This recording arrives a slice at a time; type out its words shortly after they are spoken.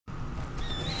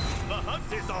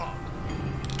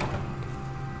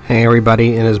Hey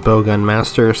everybody, it is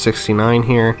BowGunMaster69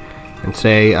 here, and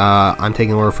today I'm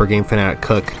taking over for Game Fanatic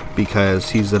Cook because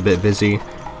he's a bit busy.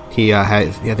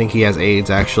 I think he has AIDS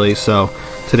actually, so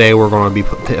today we're going to be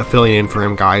filling in for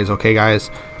him, guys. Okay, guys,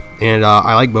 and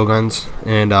I like bowguns,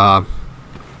 and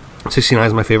 69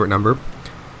 is my favorite number,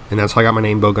 and that's how I got my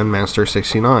name,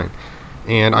 BowGunMaster69,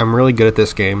 and I'm really good at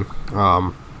this game.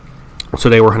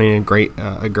 Today we're hunting a great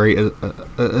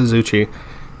Izuchi.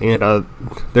 And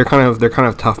they're kind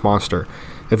of tough monster.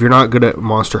 If you're not good at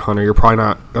Monster Hunter, you're probably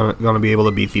not gonna be able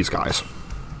to beat these guys.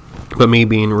 But me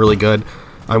being really good,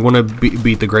 I'm gonna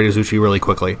beat the Great Izuchi really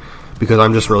quickly because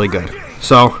I'm just really good.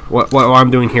 So what I'm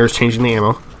doing here is changing the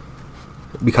ammo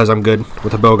because I'm good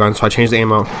with a bowgun. So I change the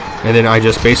ammo, and then I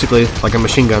just basically, like a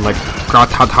machine gun, like ta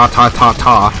ta ta ta ta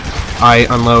ta, I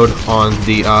unload on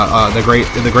the Great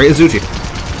Izuchi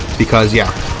because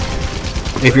yeah.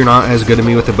 If you're not as good as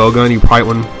me with the bowgun, you probably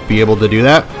wouldn't be able to do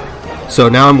that. So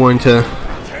now I'm going to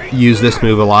use this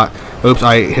move a lot. Oops,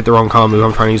 I hit the wrong combo move.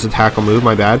 I'm trying to use the tackle move,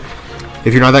 my bad.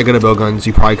 If you're not that good at bowguns,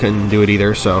 you probably couldn't do it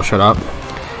either, so shut up.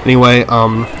 Anyway,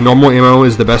 normal ammo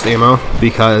is the best ammo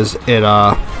because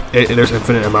there's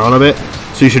infinite amount of it.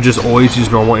 So you should just always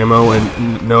use normal ammo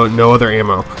and no other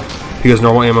ammo, because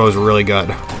normal ammo is really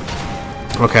good.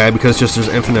 Okay, because just there's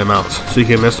infinite amounts, so you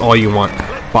can miss all you want.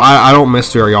 But I don't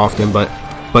miss very often, but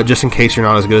just in case you're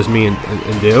not as good as me and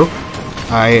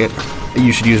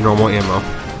you should use normal ammo.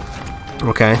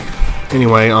 Okay.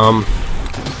 Anyway,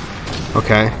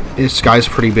 okay, this guy's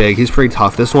pretty big. He's pretty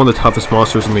tough. This is one of the toughest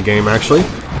monsters in the game, actually.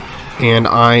 But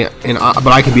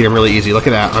I can beat him really easy. Look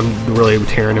at that. I'm really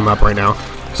tearing him up right now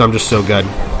because I'm just so good.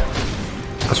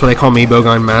 That's why they call me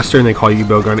Bowgun Master, and they call you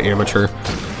Bowgun Amateur.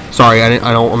 Sorry,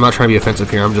 I'm not trying to be offensive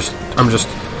here. I'm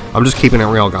just keeping it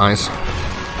real, guys.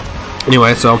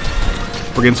 Anyway, so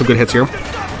we're getting some good hits here,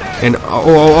 and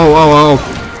oh!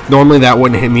 Normally that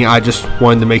wouldn't hit me. I just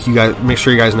wanted to make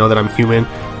sure you guys know that I'm human,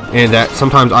 and that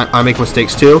sometimes I make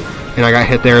mistakes too. And I got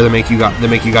hit there to make you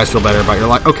guys feel better about your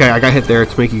life. Okay, I got hit there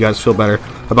to make you guys feel better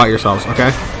about yourselves.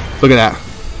 Okay, look at that,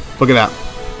 look at that.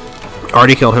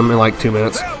 Already killed him in like 2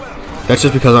 minutes. That's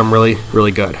just because I'm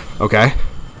really good. Okay,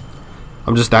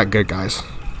 I'm just that good, guys.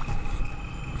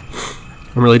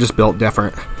 I'm really just built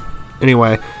different.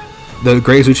 Anyway. The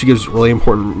Great Izuchi gives really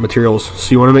important materials,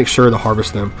 so you want to make sure to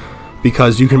harvest them,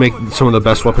 because you can make some of the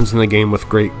best weapons in the game with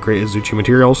great Izuchi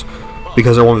materials,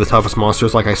 because they're one of the toughest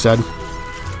monsters, like I said.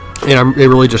 And it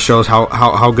really just shows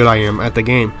how good I am at the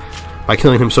game by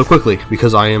killing him so quickly,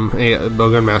 because I am a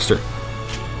bowgun master.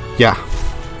 Yeah.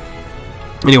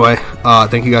 Anyway,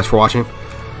 thank you guys for watching.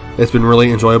 It's been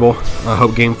really enjoyable. I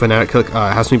hope Game Fanatic Cook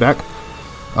has me back.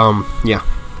 Yeah.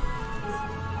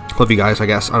 Love you guys, I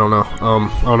guess. I don't know.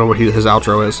 I don't know what his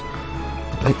outro is.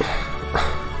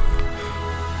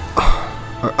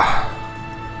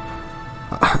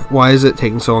 Why is it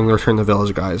taking so long to return the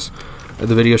village, guys?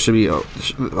 The video should be.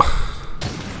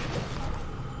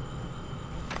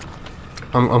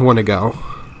 I'm going to go.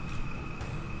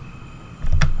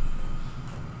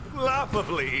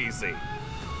 Laughably easy.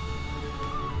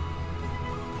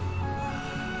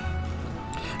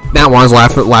 That was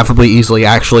laughably easily.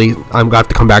 Actually, I'm got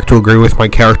to come back to agree with my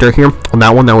character here. On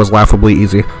that one, that was laughably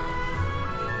easy.